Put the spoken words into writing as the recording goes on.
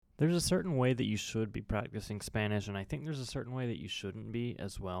There's a certain way that you should be practicing Spanish, and I think there's a certain way that you shouldn't be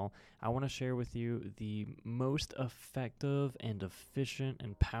as well. I want to share with you the most effective and efficient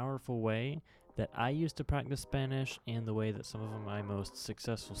and powerful way that I use to practice Spanish and the way that some of my most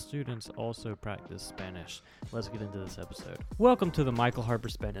successful students also practice Spanish. Let's get into this episode. Welcome to the Michael Harper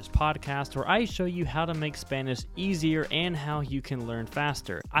Spanish Podcast, where I show you how to make Spanish easier and how you can learn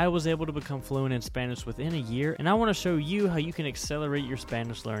faster. I was able to become fluent in Spanish within a year, and I want to show you how you can accelerate your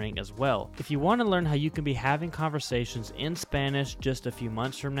Spanish learning as well. If you want to learn how you can be having conversations in Spanish just a few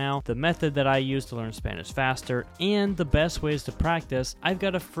months from now, the method that I use to learn Spanish faster, and the best ways to practice, I've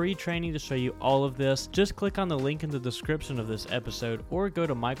got a free training to show you all of this. Just click on the link in the description of this episode or go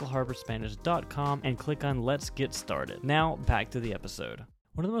to michaelharperspanish.com and click on Let's Get Started. Now, back to the episode.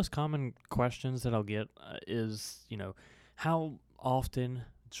 One of the most common questions that I'll get is, how often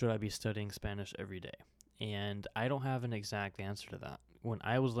should I be studying Spanish every day? And I don't have an exact answer to that. When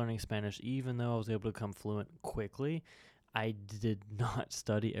I was learning Spanish, even though I was able to become fluent quickly, I did not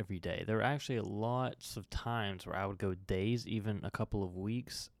study every day. There were actually lots of times where I would go days, even a couple of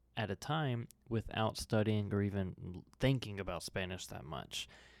weeks at a time without studying or even thinking about Spanish that much.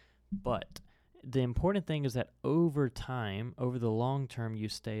 But the important thing is that over time, over the long term, you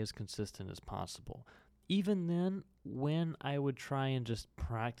stay as consistent as possible. Even then, when I would try and just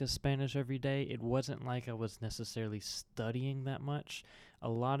practice Spanish every day, it wasn't like I was necessarily studying that much. A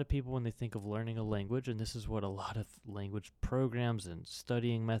lot of people, when they think of learning a language, and this is what a lot of language programs and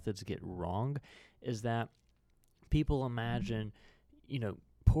studying methods get wrong, is that people imagine,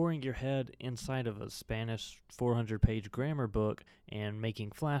 pouring your head inside of a Spanish 400-page grammar book and making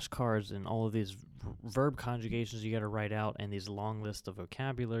flashcards and all of these verb conjugations you got to write out and these long lists of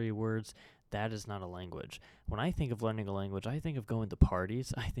vocabulary words. That is not a language. When I think of learning a language, I think of going to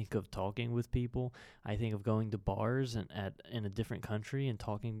parties. I think of talking with people. I think of going to bars in a different country and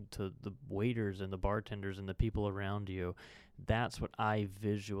talking to the waiters and the bartenders and the people around you. That's what I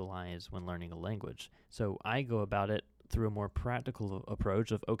visualize when learning a language. So I go about it through a more practical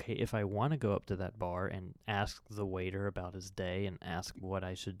approach of, okay, if I want to go up to that bar and ask the waiter about his day and ask what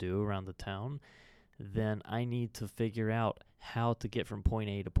I should do around the town, then I need to figure out how to get from point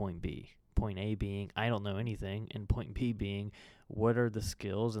A to point B. Point A being, I don't know anything, and point B being, what are the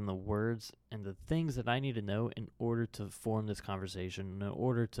skills and the words and the things that I need to know in order to form this conversation, in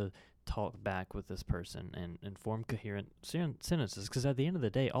order to talk back with this person and form coherent sentences. Because at the end of the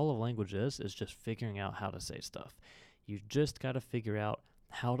day, all a language is just figuring out how to say stuff. You just got to figure out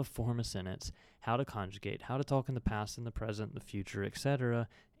how to form a sentence, how to conjugate, how to talk in the past, in the present, the future, etc.,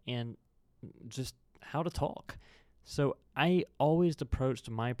 and just how to talk. So I always approached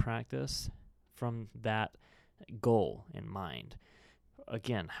my practice from that goal in mind.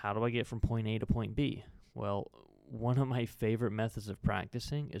 Again, how do I get from point A to point B? Well, one of my favorite methods of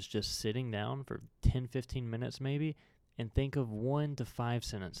practicing is just sitting down for 10, 15 minutes maybe and think of 1 to 5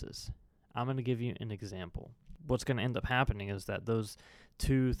 sentences. I'm going to give you an example. What's going to end up happening is that those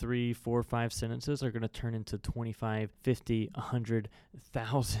 2, 3, 4, 5 sentences are going to turn into 25, 50, 100,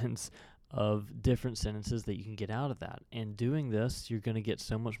 thousands of different sentences that you can get out of that. And doing this, you're going to get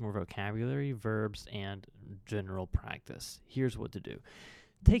so much more vocabulary, verbs, and general practice. Here's what to do.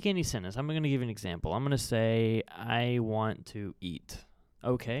 Take any sentence. I'm going to give you an example. I'm going to say, I want to eat.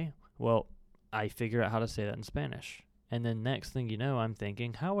 Okay, well, I figure out how to say that in Spanish. And then next thing you know, I'm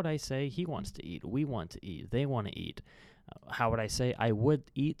thinking, how would I say he wants to eat? We want to eat. They want to eat. How would I say I would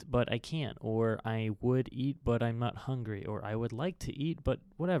eat, but I can't? Or I would eat, but I'm not hungry. Or I would like to eat, but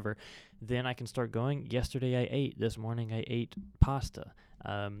whatever. Then I can start going, yesterday I ate. This morning I ate pasta.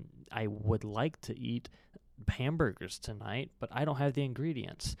 I would like to eat hamburgers tonight, but I don't have the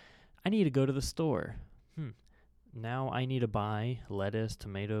ingredients. I need to go to the store. Now I need to buy lettuce,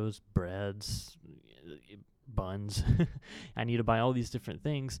 tomatoes, breads, buns. I need to buy all these different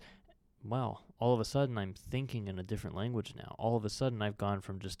things. Wow, all of a sudden I'm thinking in a different language now. All of a sudden I've gone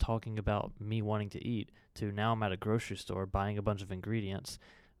from just talking about me wanting to eat to now I'm at a grocery store buying a bunch of ingredients.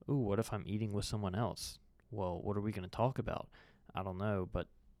 Ooh, what if I'm eating with someone else? Well, what are we going to talk about? I don't know, but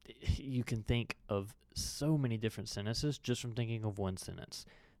you can think of so many different sentences just from thinking of one sentence.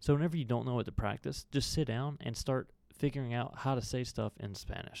 So whenever you don't know what to practice, just sit down and start figuring out how to say stuff in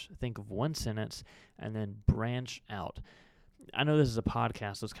Spanish. Think of one sentence and then branch out. I know this is a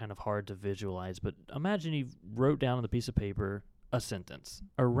podcast, so it's kind of hard to visualize, but imagine you wrote down on a piece of paper a sentence.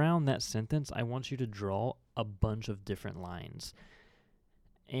 Around that sentence, I want you to draw a bunch of different lines.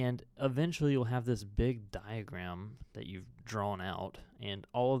 And eventually you'll have this big diagram that you've drawn out, and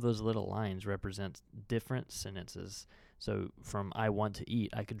all of those little lines represent different sentences. So from I want to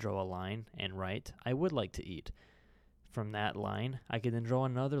eat, I could draw a line and write, I would like to eat. From that line, I could then draw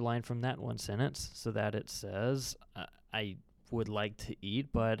another line from that one sentence so that it says, I would like to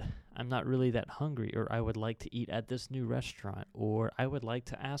eat, but I'm not really that hungry, or I would like to eat at this new restaurant, or I would like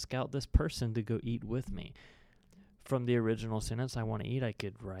to ask out this person to go eat with me. From the original sentence, I want to eat, I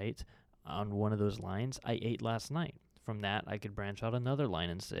could write on one of those lines, I ate last night. From that, I could branch out another line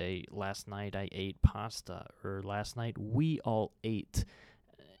and say, last night I ate pasta, or last night we all ate.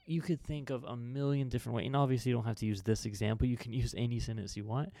 You could think of a million different ways, and obviously you don't have to use this example. You can use any sentence you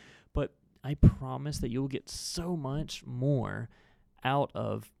want, but I promise that you'll get so much more out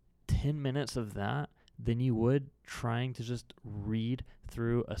of 10 minutes of that than you would trying to just read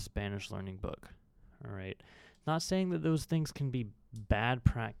through a Spanish learning book. All right. Not saying that those things can be bad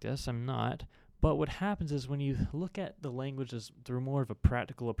practice. I'm not. But what happens is when you look at the languages through more of a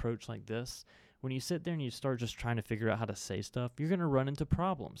practical approach like this, when you sit there and you start just trying to figure out how to say stuff, you're going to run into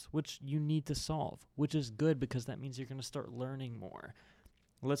problems, which you need to solve, which is good because that means you're going to start learning more.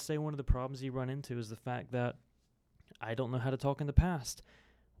 Let's say one of the problems you run into is the fact that I don't know how to talk in the past.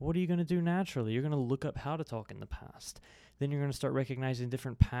 What are you going to do naturally? You're going to look up how to talk in the past. Then you're going to start recognizing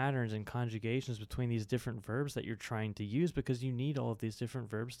different patterns and conjugations between these different verbs that you're trying to use because you need all of these different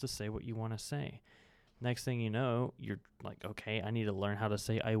verbs to say what you want to say. Next thing you know, you're like, okay, I need to learn how to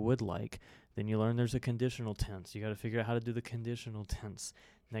say I would like. Then you learn there's a conditional tense. You got to figure out how to do the conditional tense.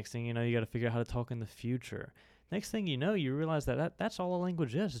 Next thing you know, you got to figure out how to talk in the future. Next thing you know, you realize that that's all a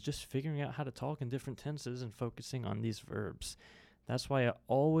language is just figuring out how to talk in different tenses and focusing on these verbs. That's why I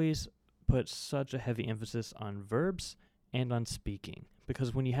always put such a heavy emphasis on verbs and on speaking,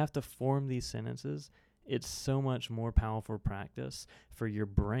 because when you have to form these sentences, it's so much more powerful practice for your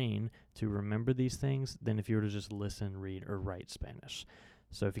brain to remember these things than if you were to just listen, read, or write Spanish.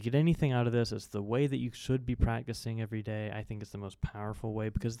 So if you get anything out of this, it's the way that you should be practicing every day. I think it's the most powerful way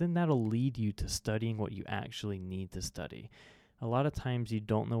because then that'll lead you to studying what you actually need to study. A lot of times you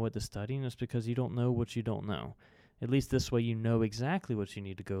don't know what to study, and it's because you don't know what you don't know. At least this way you know exactly what you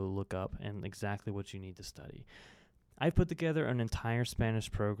need to go look up and exactly what you need to study. I put together an entire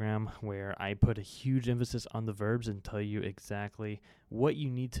Spanish program where I put a huge emphasis on the verbs and tell you exactly what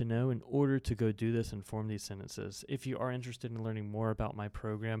you need to know in order to go do this and form these sentences. If you are interested in learning more about my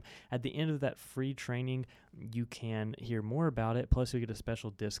program, at the end of that free training, you can hear more about it. Plus, you get a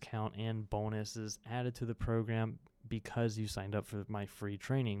special discount and bonuses added to the program because you signed up for my free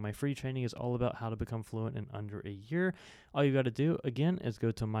training. My free training is all about how to become fluent in under a year. All you got to do, again, is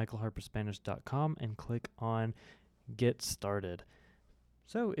go to michaelharperspanish.com and click on Get Started.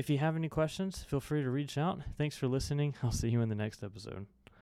 So if you have any questions, feel free to reach out. Thanks for listening. I'll see you in the next episode.